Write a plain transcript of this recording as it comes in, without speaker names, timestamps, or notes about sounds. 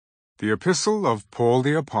The Epistle of Paul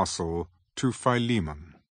the Apostle to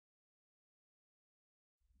Philemon.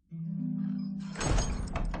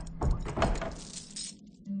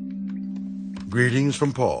 Greetings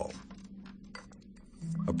from Paul,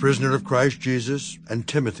 a prisoner of Christ Jesus, and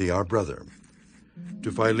Timothy our brother.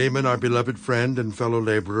 To Philemon our beloved friend and fellow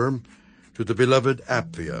laborer, to the beloved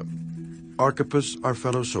Apphia, Archippus our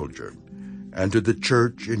fellow soldier, and to the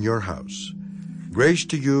church in your house. Grace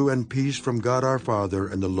to you and peace from God our Father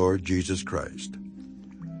and the Lord Jesus Christ.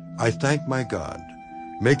 I thank my God,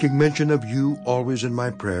 making mention of you always in my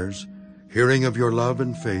prayers, hearing of your love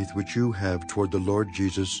and faith which you have toward the Lord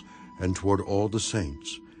Jesus and toward all the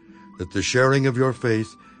saints, that the sharing of your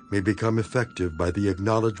faith may become effective by the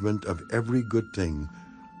acknowledgement of every good thing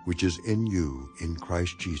which is in you in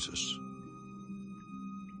Christ Jesus.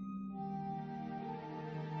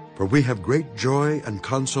 For we have great joy and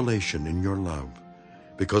consolation in your love,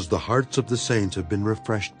 because the hearts of the saints have been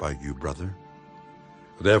refreshed by you, brother.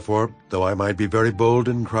 Therefore, though I might be very bold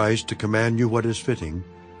in Christ to command you what is fitting,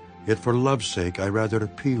 yet for love's sake I rather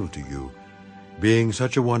appeal to you, being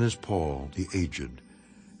such a one as Paul, the aged,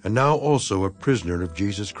 and now also a prisoner of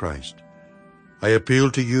Jesus Christ. I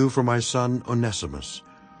appeal to you for my son Onesimus,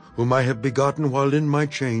 whom I have begotten while in my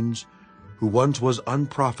chains, who once was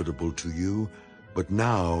unprofitable to you, but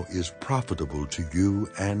now is profitable to you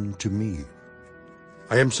and to me.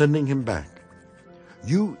 I am sending him back.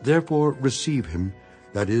 You therefore receive him,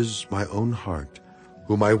 that is, my own heart,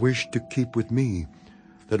 whom I wish to keep with me,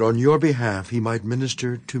 that on your behalf he might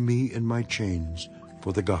minister to me in my chains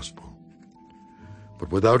for the gospel.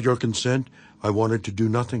 But without your consent I wanted to do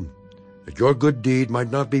nothing, that your good deed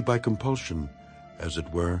might not be by compulsion, as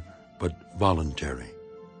it were, but voluntary.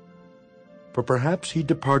 For perhaps he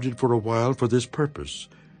departed for a while for this purpose,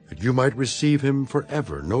 that you might receive him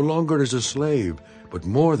forever, no longer as a slave, but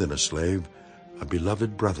more than a slave, a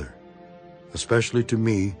beloved brother, especially to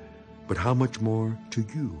me, but how much more to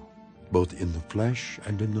you, both in the flesh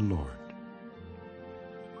and in the Lord.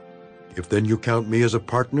 If then you count me as a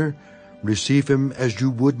partner, receive him as you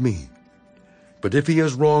would me. But if he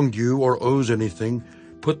has wronged you or owes anything,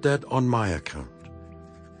 put that on my account.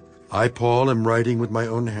 I, Paul, am writing with my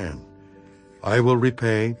own hand. I will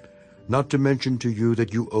repay, not to mention to you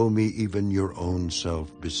that you owe me even your own self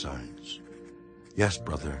besides. Yes,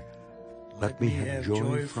 brother, let me have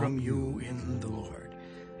joy from you in the Lord.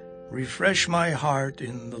 Refresh my heart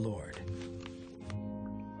in the Lord.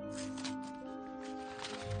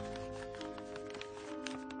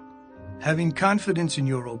 Having confidence in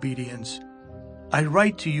your obedience, I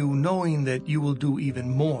write to you knowing that you will do even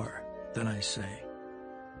more than I say.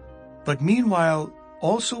 But meanwhile,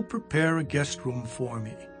 also prepare a guest room for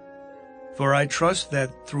me, for I trust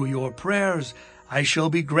that through your prayers I shall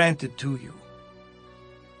be granted to you.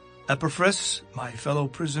 Epaphras, my fellow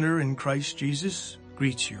prisoner in Christ Jesus,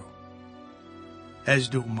 greets you, as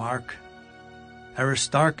do Mark,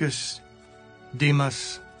 Aristarchus,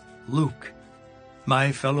 Demas, Luke,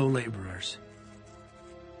 my fellow laborers.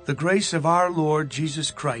 The grace of our Lord Jesus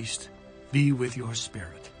Christ be with your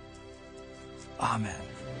spirit. Amen.